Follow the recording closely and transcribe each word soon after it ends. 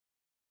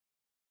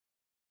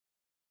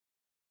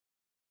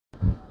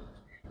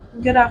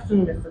Good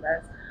afternoon, Mr.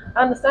 Bess.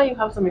 I understand you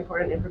have some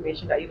important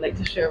information that you'd like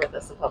to share with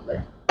us, the public.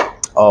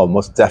 Oh,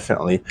 most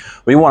definitely.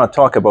 We want to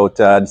talk about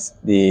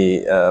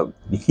the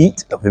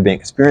heat that we've been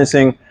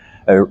experiencing.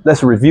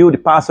 Let's review the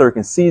past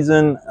hurricane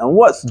season and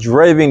what's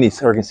driving this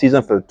hurricane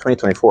season for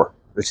 2024,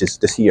 which is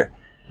this year.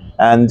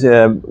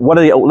 And what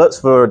are the outlooks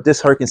for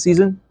this hurricane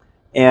season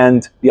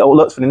and the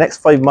outlooks for the next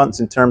 5 months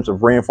in terms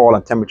of rainfall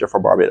and temperature for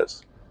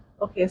Barbados.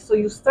 Okay, so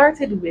you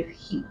started with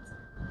heat.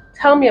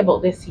 Tell me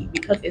about this heat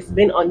because it's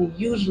been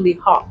unusually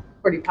hot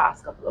for the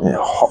past couple of Yeah,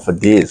 months. hot for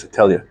days, I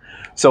tell you.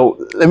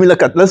 So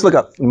let's look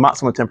at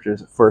maximum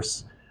temperatures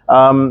first.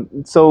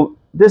 So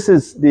this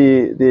is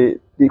the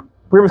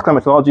previous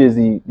climatology is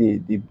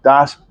the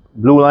dash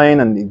blue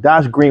line, and the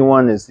dash green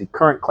one is the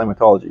current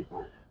climatology.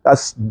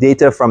 That's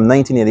data from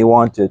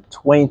 1981 to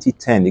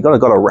 2010. You got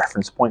a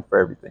reference point for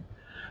everything.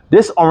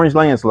 This orange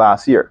line is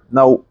last year.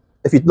 Now,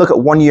 if you look at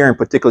 1 year in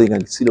particular, you're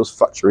going to see those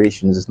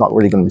fluctuations. It's not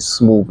really going to be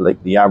smooth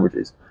like the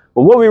averages.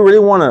 But what we really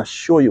want to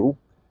show you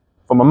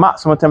from a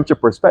maximum temperature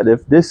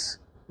perspective, this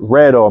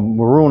red or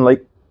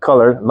maroon-like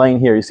color line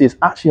here, you see it's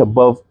actually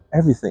above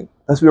everything.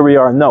 That's where we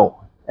are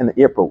now in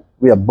April.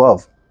 We're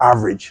above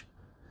average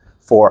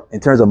in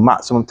terms of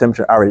maximum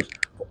temperature average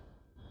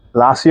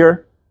last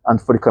year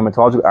and for the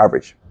climatological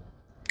average.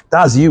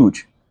 That's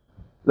huge.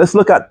 Let's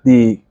look at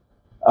the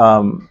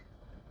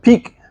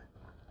peak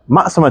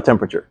maximum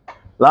temperature.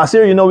 Last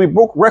year, we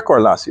broke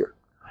record last year.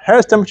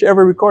 Highest temperature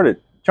ever recorded,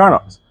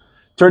 Charnock's,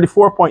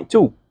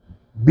 34.2,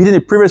 beating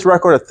the previous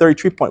record of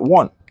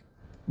 33.1.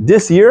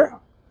 This year,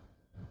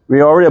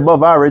 we're already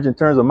above average in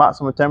terms of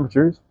maximum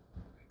temperatures,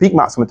 peak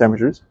maximum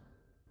temperatures.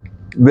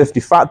 With the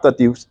fact that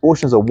the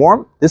oceans are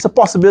warm, there's a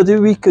possibility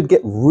we could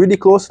get really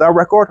close to that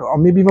record or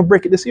maybe even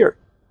break it this year.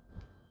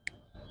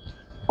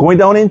 Going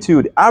down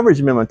into the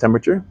average minimum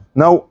temperature.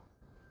 Now,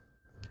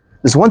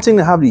 there's one thing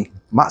to have the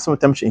maximum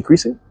temperature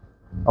increasing,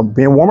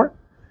 being warmer,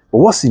 but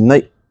what's the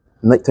night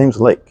times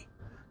like?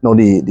 No,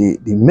 the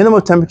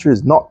minimum temperature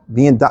is not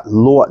being that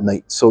low at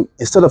night. So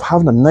instead of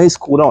having a nice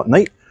cool down at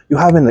night, you're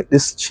having like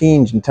this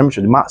change in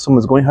temperature. The maximum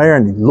is going higher,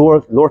 and the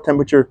lower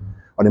temperature,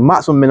 or the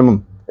maximum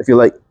minimum, if you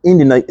like, in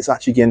the night is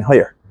actually getting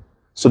higher.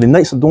 So the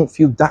nights don't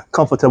feel that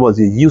comfortable as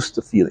you're used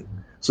to feeling.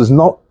 So it's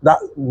not that,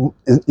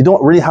 you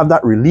don't really have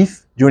that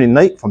relief during the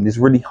night from these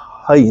really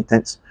high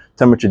intense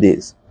temperature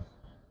days.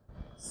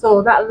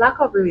 So that lack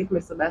of relief,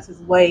 Mr. Bess, is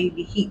why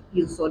the heat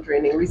feels so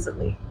draining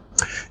recently.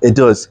 It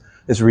does.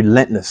 It's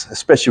relentless,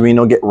 especially when you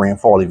don't get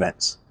rainfall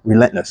events.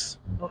 Relentless.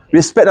 Okay. We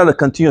expect that to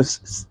continue.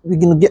 We're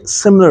going to get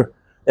similar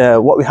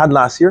what we had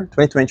last year,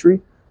 2023,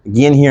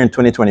 again here in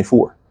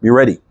 2024. Be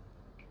ready.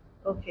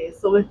 Okay,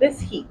 so with this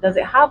heat, does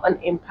it have an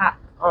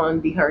impact on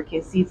the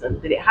hurricane season?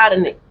 Did it have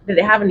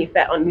an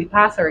effect on the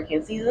past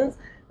hurricane seasons?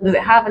 Does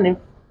it have an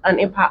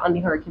impact on the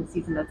hurricane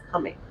season that's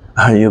coming?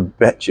 You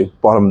bet your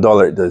bottom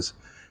dollar it does.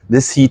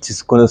 This heat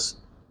is going to,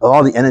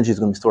 all the energy is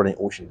going to be stored in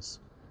oceans.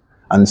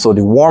 And so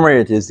the warmer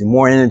it is, the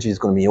more energy is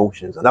going to be in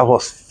oceans. And that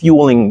was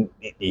fueling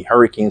the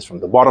hurricanes from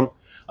the bottom,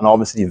 and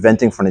obviously the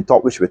venting from the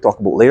top, which we'll talk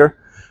about later.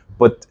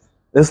 But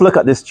let's look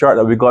at this chart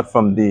that we got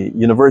from the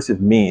University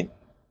of Maine.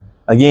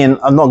 Again,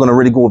 I'm not going to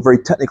really go very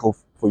technical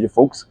for you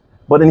folks,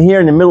 but in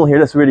here in the middle here,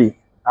 that's really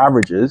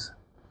averages.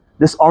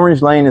 This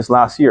orange line is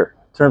last year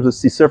in terms of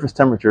sea surface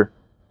temperature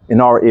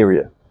in our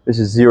area. This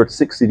is 0 to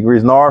 60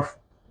 degrees north,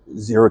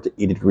 0 to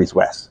 80 degrees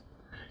west.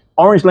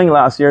 Orange line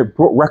last year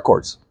broke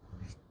records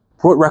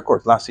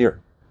last year.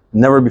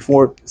 Never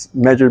before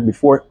measured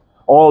before,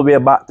 all the way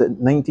back to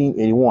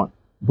 1981.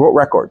 Broke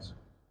records.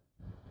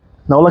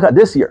 Now look at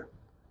this year.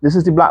 This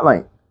is the black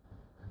line.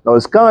 Now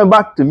it's coming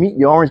back to meet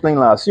the orange line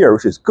last year,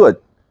 which is good,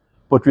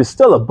 but we're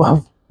still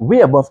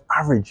way above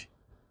average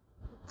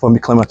from the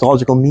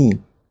climatological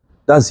mean.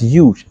 That's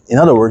huge. In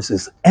other words,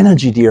 there's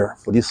energy there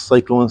for these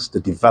cyclones to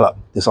develop.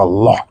 There's a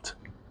lot.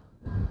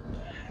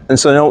 And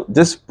so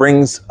this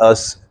brings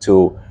us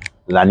to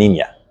La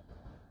Nina.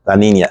 La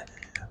Nina.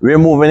 We're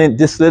moving in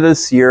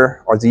this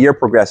year, or the year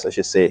progress, I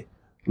should say.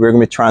 We're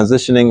going to be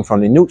transitioning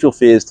from the neutral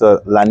phase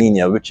to La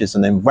Nina, which is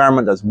an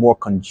environment that's more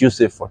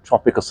conducive for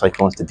tropical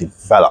cyclones to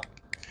develop.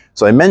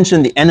 So I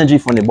mentioned the energy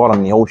from the bottom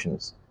of the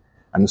oceans.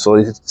 And so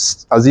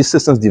as these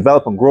systems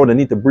develop and grow, they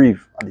need to breathe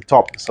at the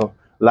top. So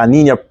La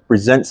Nina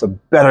presents a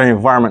better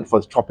environment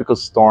for tropical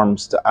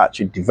storms to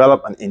actually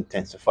develop and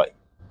intensify.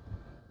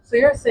 So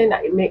you're saying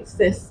that it makes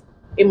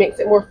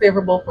it more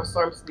favorable for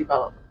storms to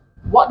develop.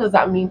 What does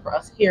that mean for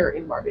us here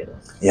in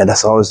Barbados? Yeah,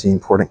 that's always the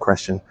important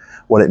question,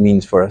 what it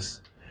means for us.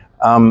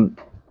 You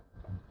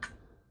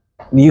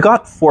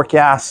got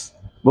forecasts.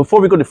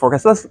 Before we go to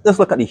forecasts, let's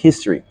look at the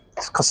history.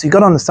 Because you got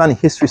to understand the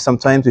history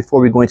sometimes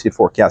before we go into the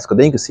forecast, because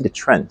then you can see the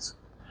trends.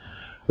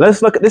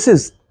 Let's look at, this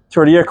is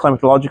 30-year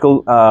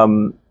climatological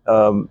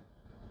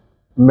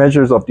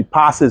measures of the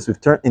passes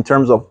in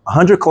terms of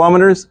 100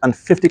 kilometers and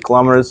 50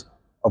 kilometers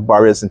of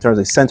Barbados in terms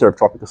of the center of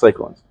tropical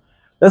cyclones.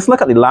 Let's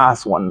look at the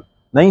last one,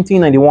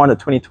 1991 to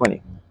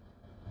 2020.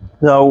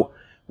 Now,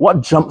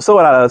 what jumps out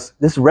at us,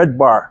 this red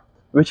bar,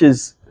 which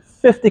is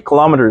 50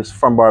 kilometers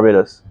from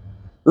Barbados.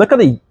 Look at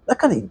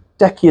the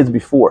decades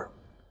before.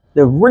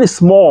 they're really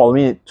small. I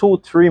mean,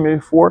 2, 3,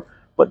 maybe 4.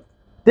 But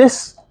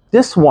this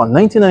one,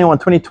 1991,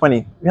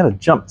 2020, we had a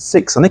jump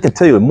 6. And I can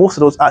tell you, most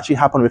of those actually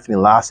happened within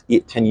the last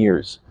 8, 10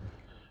 years.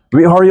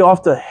 We already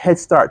off the head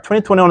start.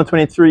 2021 and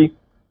 23,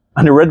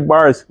 and the red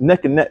bar is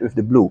neck and neck with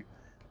the blue.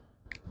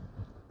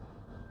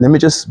 Let me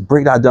just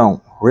break that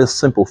down real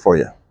simple for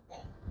you.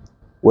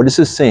 What this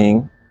is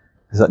saying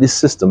is that these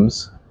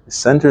systems, the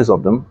centers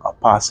of them, are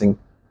passing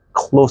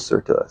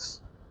closer to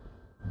us.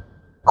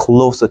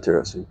 Closer to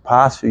us. In the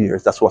past few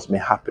years, that's what's been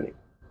happening.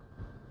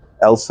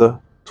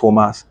 Elsa,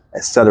 Thomas,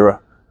 etc.,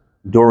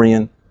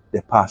 Dorian,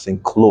 they're passing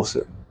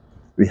closer.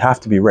 We have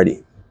to be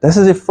ready. This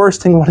is the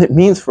first thing what it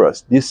means for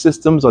us. These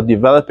systems are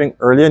developing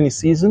earlier in the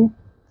season,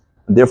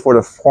 and therefore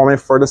they're forming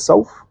further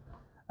south.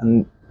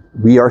 And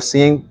we are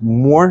seeing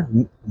more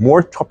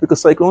tropical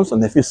cyclones.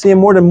 And if you're seeing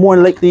more, then more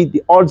likely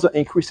the odds are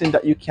increasing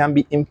that you can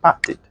be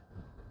impacted.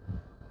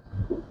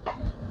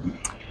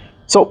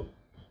 So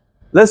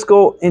let's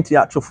go into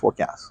the actual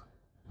forecast.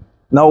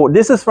 Now,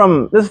 this is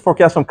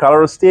forecast from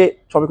Colorado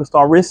State, Tropical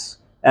Storm Risk,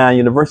 and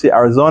University of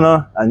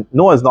Arizona, and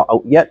NOAA is not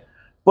out yet.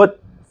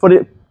 But for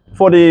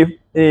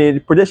the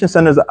prediction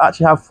centers that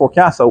actually have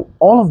forecasts out,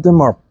 all of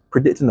them are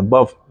predicting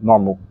above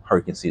normal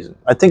hurricane season.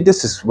 I think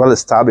this is well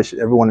established.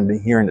 Everyone has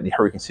been hearing that the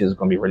hurricane season is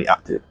going to be really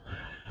active,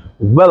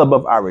 well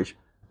above average.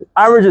 The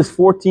average is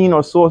 14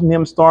 or so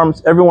named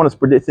storms. Everyone is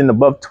predicting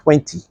above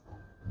 20.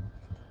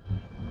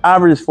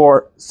 Average is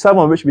for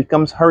 7, which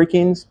becomes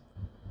hurricanes.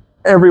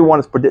 Everyone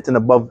is predicting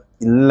above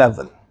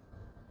 11.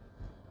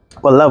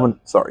 Well, 11,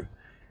 sorry.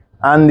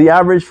 And the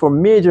average for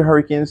major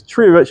hurricanes,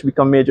 3 of which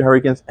become major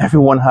hurricanes,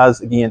 everyone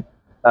has, again,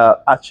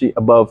 actually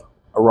above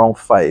around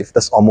 5.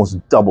 That's almost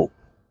double.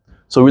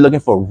 So we're looking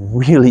for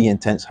really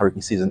intense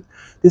hurricane season.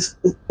 This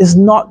is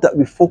not that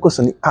we focus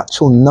on the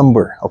actual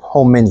number of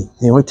how many.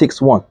 It only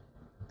takes 1.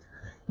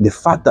 The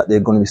fact that there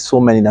are going to be so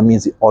many, that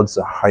means the odds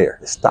are higher.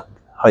 It's stacked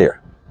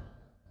higher.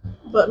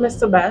 But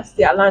Mr. Best,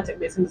 the Atlantic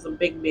Basin is a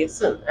big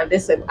basin, and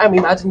this, I'm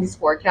imagining these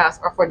forecasts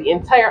are for the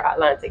entire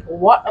Atlantic.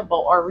 What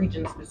about our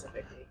region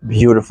specifically?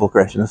 Beautiful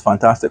question. It's a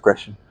fantastic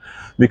question.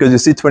 Because you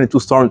see 22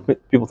 storms,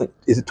 people think,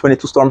 is it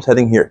 22 storms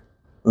heading here?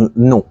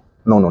 No.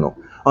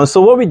 And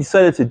so what we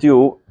decided to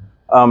do,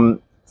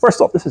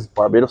 first off, this is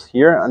Barbados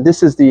here, and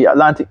this is the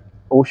Atlantic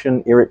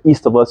Ocean area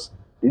east of us,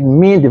 the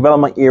main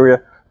development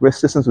area where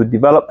systems would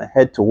develop and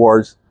head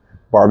towards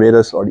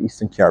Barbados or the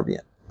Eastern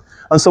Caribbean.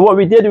 And so what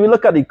we did, we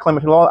looked at the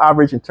climatological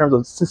average in terms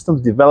of systems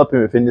developing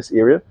within this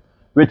area,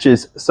 which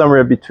is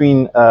somewhere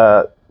between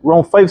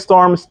around 5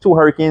 storms, 2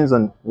 hurricanes,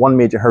 and 1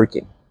 major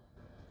hurricane.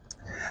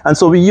 And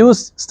so we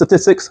used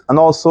statistics and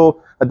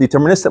also a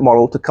deterministic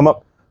model to come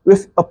up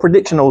with a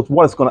prediction of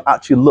what it's going to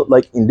actually look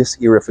like in this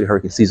area for the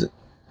hurricane season.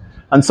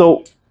 And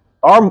so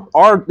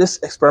this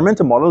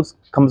experimental model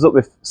comes up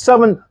with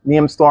 7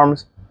 named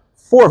storms,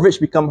 4 of which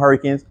become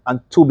hurricanes,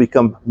 and 2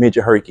 become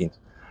major hurricanes.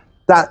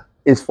 That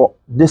is for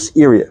this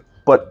area.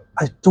 But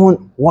I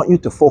don't want you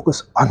to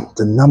focus on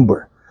the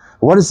number.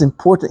 What is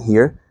important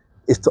here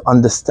is to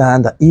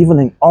understand that even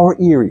in our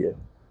area,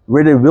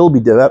 where there will be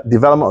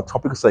development of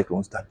tropical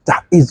cyclones,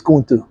 that is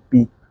going to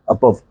be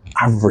above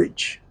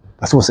average.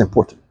 That's what's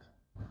important.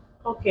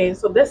 Okay,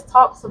 so this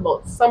talks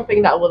about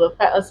something that will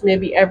affect us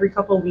maybe every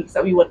couple of weeks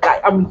that we would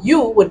like.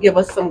 You would give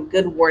us some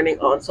good warning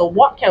on. So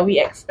what can we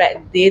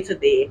expect day to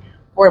day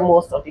for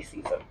most of the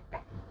season?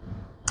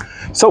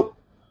 So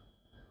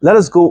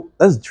let's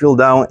drill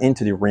down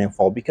into the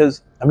rainfall,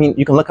 because I mean,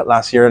 you can look at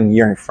last year and the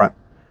year in front.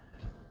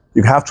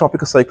 You can have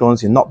tropical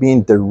cyclones, you're not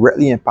being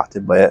directly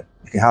impacted by it.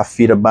 You can have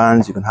feeder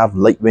bands, you can have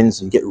light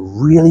winds, and you get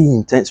really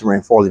intense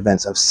rainfall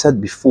events. I've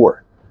said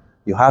before,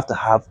 you have to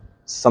have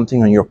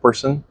something on your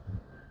person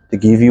to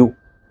give you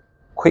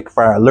quick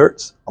fire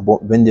alerts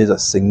about when there's a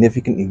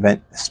significant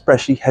event,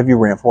 especially heavy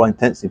rainfall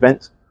intense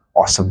events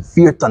or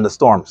severe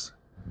thunderstorms.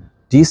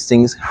 These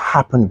things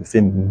happen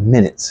within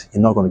minutes.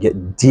 You're not going to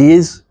get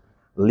days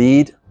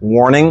lead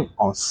warning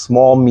on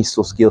small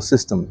mesoscale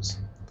systems.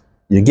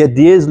 You get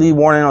days lead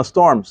warning on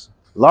storms,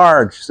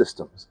 large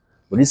systems.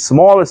 But these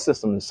smaller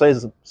systems,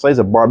 the size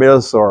of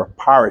Barbados or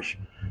Parish,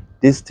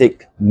 these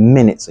take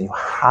minutes, and you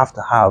have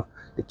to have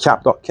the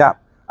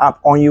cap.cap app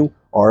on you,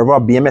 or our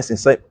BMS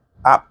Insight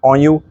app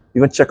on you.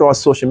 You can check our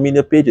social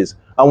media pages.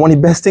 And one of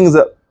the best things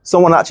that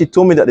someone actually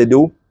told me that they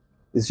do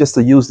is just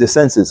to use their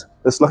senses.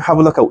 Have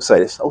a look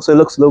outside. Outside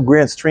looks a little gray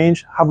and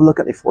strange. Have a look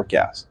at the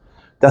forecast.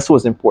 That's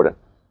what's important.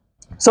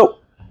 So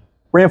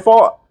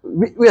rainfall,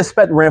 we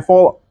expect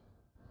rainfall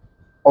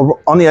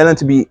on the island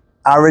to be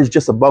average,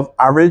 just above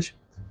average,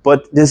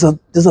 but there's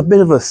a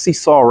bit of a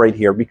seesaw right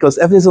here, because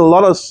if there's a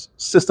lot of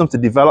systems to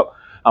develop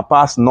and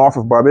pass north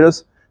of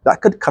Barbados,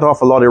 that could cut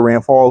off a lot of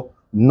rainfall,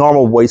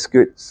 normal wide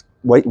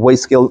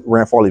scale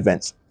rainfall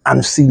events,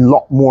 and see a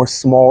lot more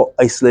small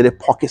isolated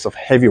pockets of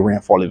heavy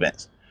rainfall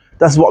events.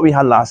 That's what we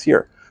had last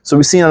year. So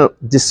we've seen a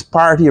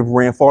disparity of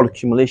rainfall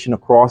accumulation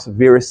across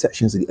various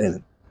sections of the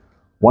island.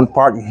 One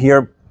part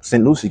here,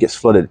 St. Lucie gets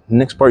flooded. The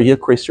next part here,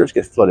 Christchurch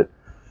gets flooded.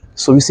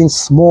 So we've seen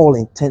small,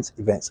 intense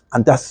events,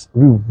 and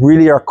we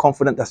really are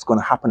confident that's going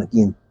to happen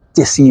again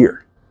this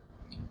year.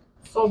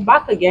 So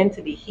back again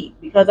to the heat,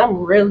 because I'm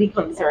really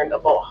concerned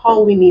about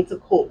how we need to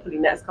cope for the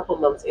next couple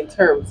months in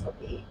terms of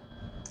the heat.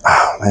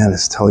 Oh man,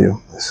 let's tell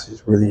you,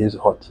 this really is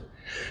hot.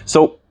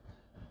 So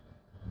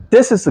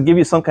this is to give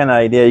you some kind of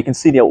idea. You can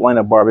see the outline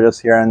of Barbados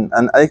here, and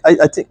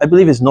I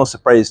believe it's no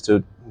surprise to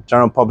the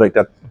general public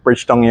that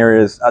Bridgetown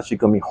area is actually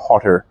going to be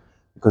hotter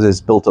because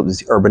it's built up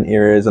these urban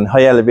areas, and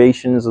high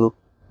elevations a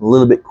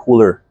little bit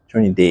cooler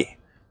during the day,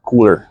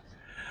 cooler.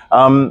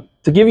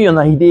 To give you an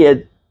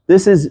idea,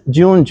 this is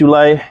June,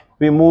 July.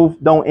 We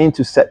move down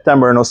into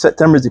September. Now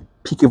September is the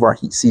peak of our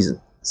heat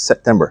season,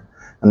 September,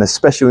 and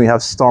especially when we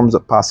have storms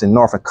that pass in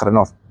north and cutting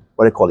off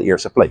what they call the air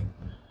supply.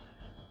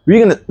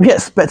 We're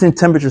expecting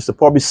temperatures to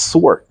probably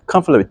soar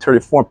comfortably at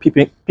 34,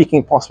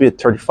 peaking possibly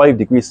at 35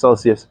 degrees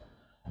Celsius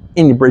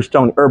in the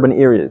Bridgetown urban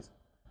areas.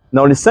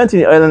 Now the center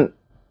of the island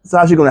is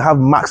actually going to have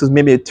maxes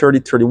maybe at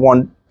 30,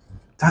 31.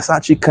 That's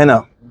actually kind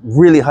of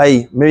really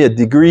high, maybe a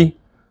degree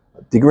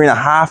and a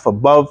half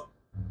above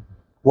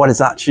what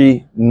is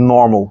actually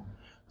normal.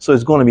 So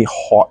it's going to be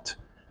hot.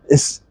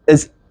 It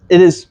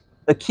is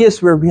a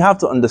case where we have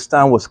to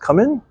understand what's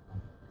coming.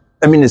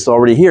 I mean, it's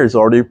already here. It's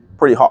already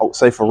pretty hot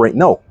outside for right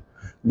now.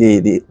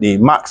 The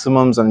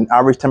maximums and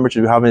average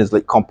temperature we're having is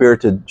like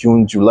compared to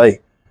June, July,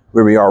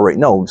 where we are right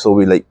now. So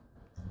we like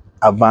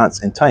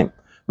advance in time.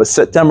 But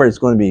September is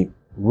going to be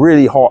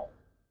really hot,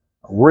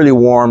 really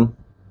warm,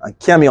 and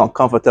can be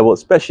uncomfortable,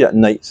 especially at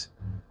nights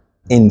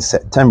in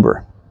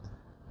September.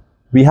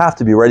 We have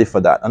to be ready for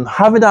that. And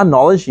having that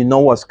knowledge, you know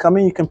what's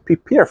coming, you can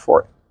prepare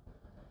for it.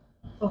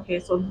 Okay,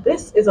 so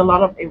this is a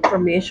lot of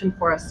information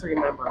for us to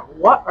remember.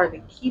 What are the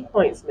key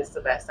points,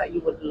 Mr. Best, that you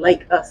would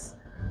like us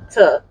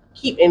to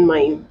keep in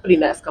mind for the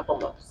next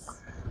couple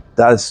months?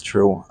 That is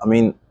true. I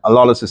mean, a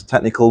lot of this is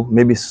technical.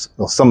 Maybe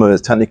some of it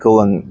is technical,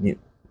 and a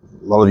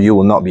lot of you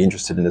will not be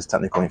interested in this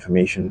technical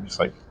information. It's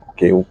like,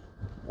 okay,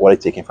 what are you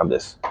taking from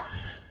this?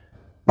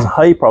 There's a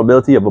high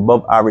probability of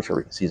above average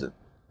hurricane season.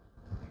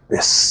 We're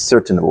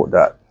certain about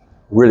that.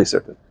 Really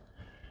certain.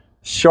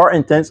 Short,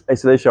 intense,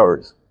 isolated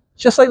showers.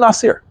 Just like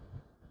last year.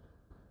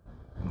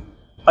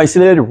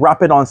 Isolated,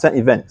 rapid onset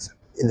events.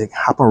 And they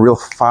happen real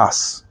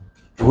fast,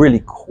 really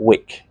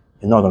quick.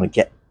 You're not going to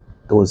get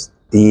those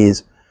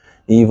days,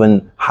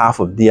 even half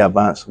of the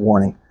advance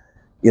warning.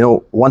 You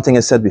know, one thing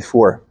I said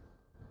before,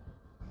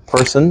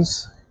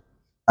 persons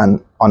and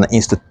on an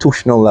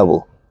institutional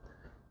level,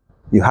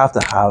 you have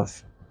to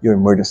have your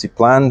emergency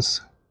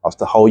plans as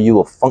to how you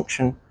will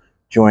function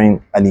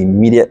during an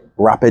immediate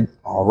rapid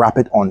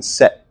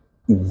onset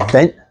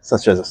event,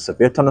 such as a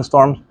severe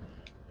thunderstorm,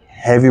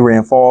 heavy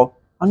rainfall,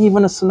 and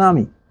even a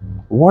tsunami.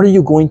 What are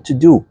you going to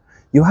do?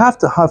 You have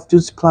to have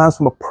these plans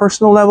from a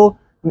personal level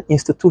and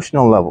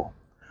institutional level.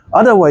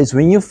 Otherwise,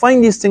 when you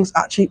find these things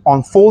actually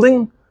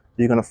unfolding,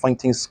 you're going to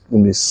find things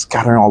going to be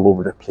scattering all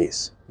over the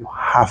place. You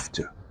have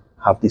to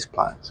have these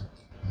plans.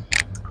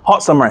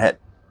 Hot summer ahead.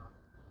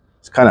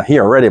 It's kind of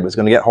here already, but it's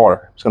going to get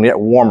hotter. It's going to get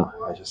warmer,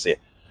 I should say.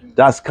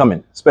 That's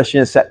coming,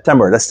 especially in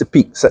September. That's the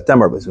peak,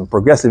 September, but it's going to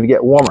progressively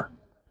get warmer.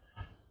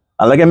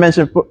 And like I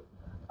mentioned,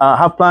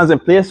 have plans in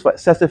place for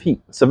excessive heat,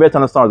 severe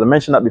thunderstorms. I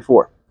mentioned that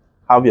before.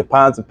 Have your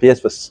plans in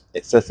place for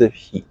excessive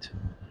heat.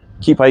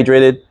 Keep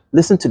hydrated.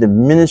 Listen to the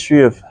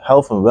Ministry of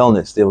Health and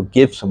Wellness. They will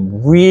give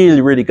some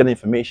really, really good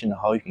information on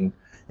how you can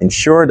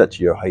ensure that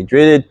you're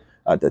hydrated,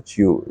 that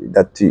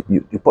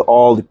you put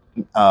all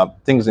the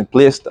things in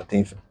place, that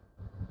things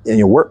in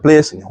your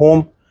workplace, in your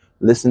home.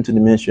 Listen to the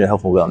Ministry of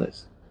Health and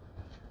Wellness.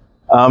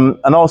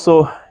 And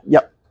also,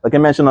 yeah, like I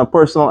mentioned, on a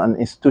personal and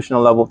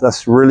institutional level,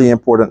 that's really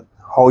important,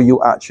 how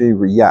you actually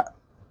react.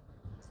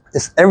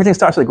 Everything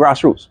starts at the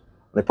grassroots,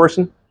 the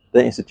person,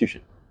 the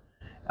institution.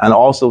 And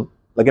also,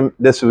 like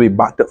this will be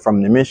backed up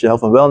from the Ministry of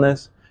Health and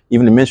Wellness,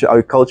 even the Ministry of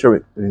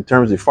Agriculture in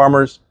terms of the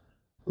farmers,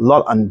 a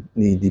lot on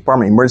the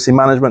Department of Emergency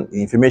Management,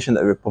 the information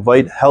that we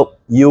provide help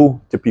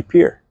you to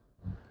prepare.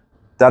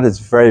 That is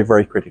very,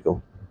 very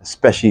critical,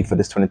 especially for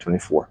this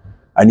 2024.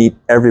 I need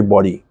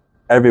everybody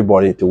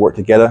to work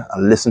together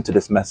and listen to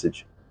this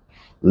message.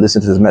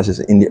 Listen to this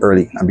message in the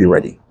early and be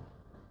ready.